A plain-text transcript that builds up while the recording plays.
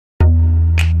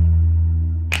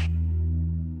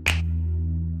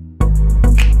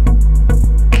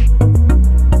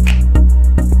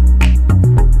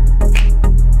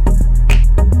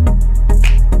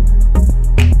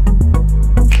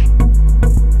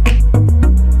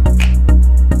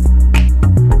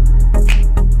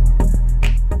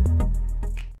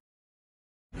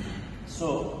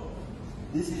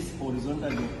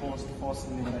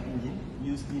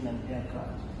in an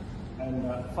aircraft. And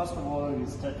first of all, we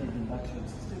start with induction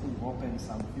system. We've opened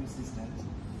some few systems.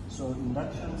 So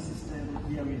induction system,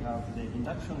 here we have the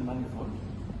induction manifold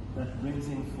that brings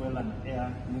in fuel and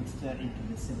air mixture into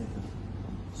the cylinder.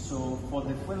 So for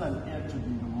the fuel and air to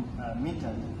be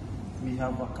metered, we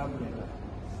have a carburetor.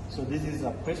 So this is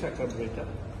a pressure carburetor,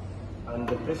 and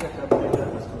the pressure carburetor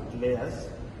has got layers.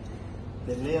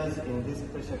 The layers in this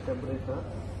pressure carburetor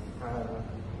are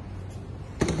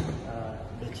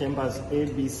the chambers A,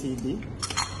 B, C, D.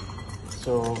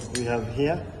 So we have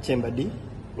here chamber D,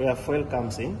 where fuel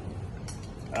comes in,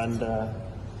 and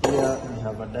here we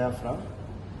have a diaphragm.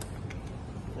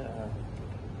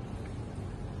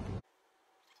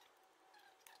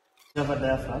 We have a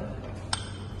diaphragm,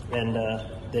 and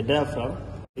the diaphragm,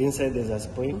 inside there's a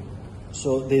spring.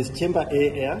 So there's chamber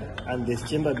A air and there's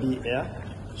chamber B air.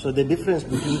 So the difference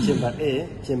between chamber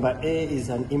A is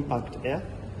an impact air,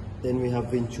 then we have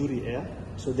venturi air.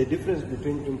 So the difference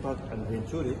between impact and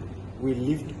venturi will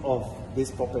lift off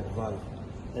this poppet valve,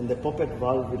 and the poppet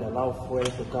valve will allow fuel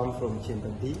to come from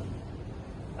chamber D,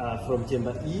 from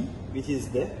chamber E, which is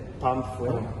the pump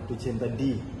fuel, to chamber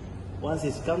D. Once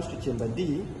it comes to chamber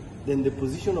D, then the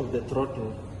position of the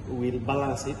throttle will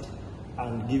balance it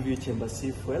and give you chamber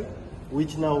C fuel,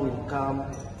 which now will come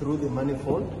through the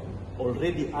manifold,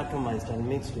 already atomized and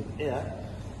mixed with air,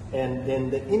 and then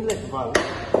the inlet valve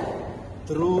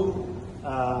through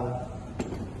a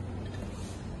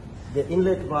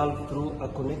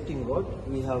connecting rod.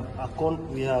 We have a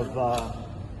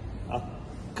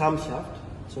camshaft.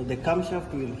 So the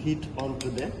camshaft will hit onto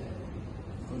the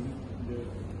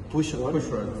push rod,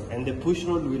 and the push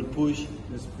rod will push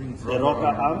the rocker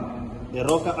arm. The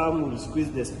rocker arm will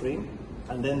squeeze the spring,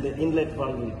 and then the inlet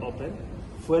valve will open.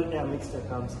 Fuel air mixture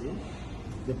comes in.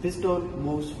 The piston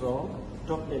moves from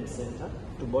top dead center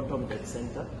to bottom dead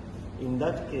center. In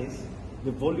that case,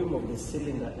 the volume of the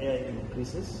cylinder air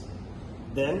increases.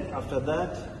 Then after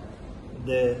that,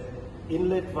 the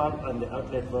inlet valve and the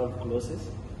outlet valve closes.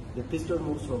 The piston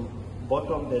moves from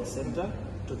bottom dead center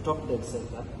to top dead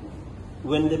center.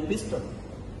 When the piston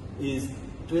is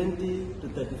 20 to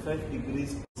 35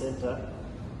 degrees center,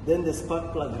 then the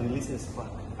spark plug releases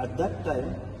spark. At that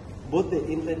time, both the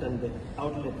inlet and the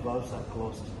outlet valves are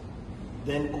closed.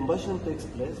 Then combustion takes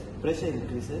place, pressure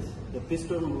increases, the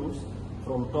piston moves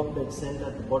from top dead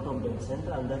center to bottom dead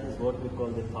center, and that is what we call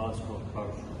the power stroke.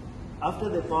 After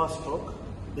the power stroke,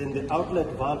 then the outlet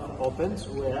valve opens,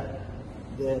 where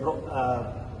the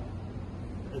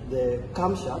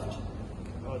camshaft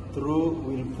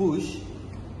will push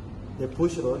the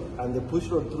push rod, and the push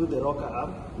rod through the rocker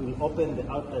arm will open the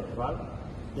outlet valve.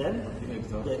 Then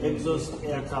the exhaust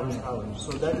air comes out.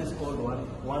 So that is called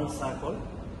one cycle,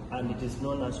 and it is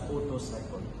known as auto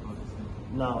cycle.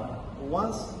 Now,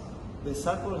 once the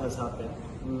cycle has happened,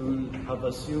 we will have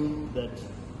assumed that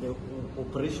the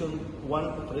one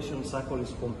operation cycle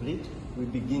is complete. We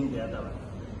begin the other one.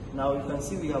 Now you can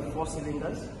see we have 4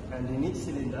 cylinders, and in each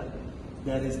cylinder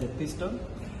there is the piston.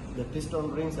 The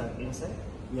piston rings are inside.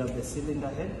 We have the cylinder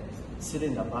head,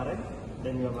 cylinder barrel,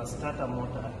 then we have a starter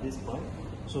motor at this point.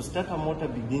 So starter motor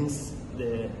begins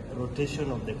the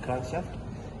rotation of the crankshaft,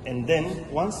 and then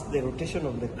once the rotation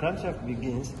of the crankshaft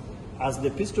begins, as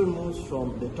the piston moves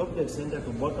from the top dead center to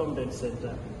bottom dead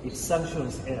center, it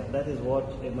suctions air. That is what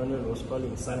Emmanuel was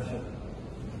calling suction.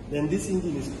 Then this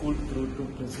engine is cooled through 2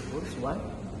 principles. One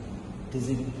is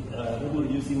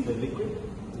using the liquid,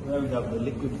 where we have the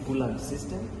liquid coolant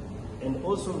system, and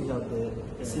also we have the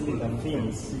cylinder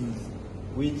fins,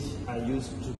 which are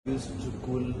used to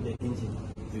cool the engine.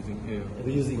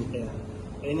 Using air.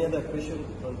 Any other question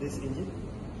on this engine?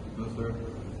 No, sir.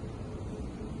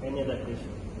 Any other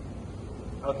question?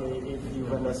 Okay, if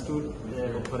you've understood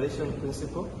the operation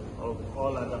principle of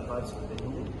all other parts of the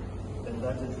engine, then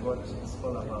that is what it's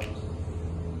all about.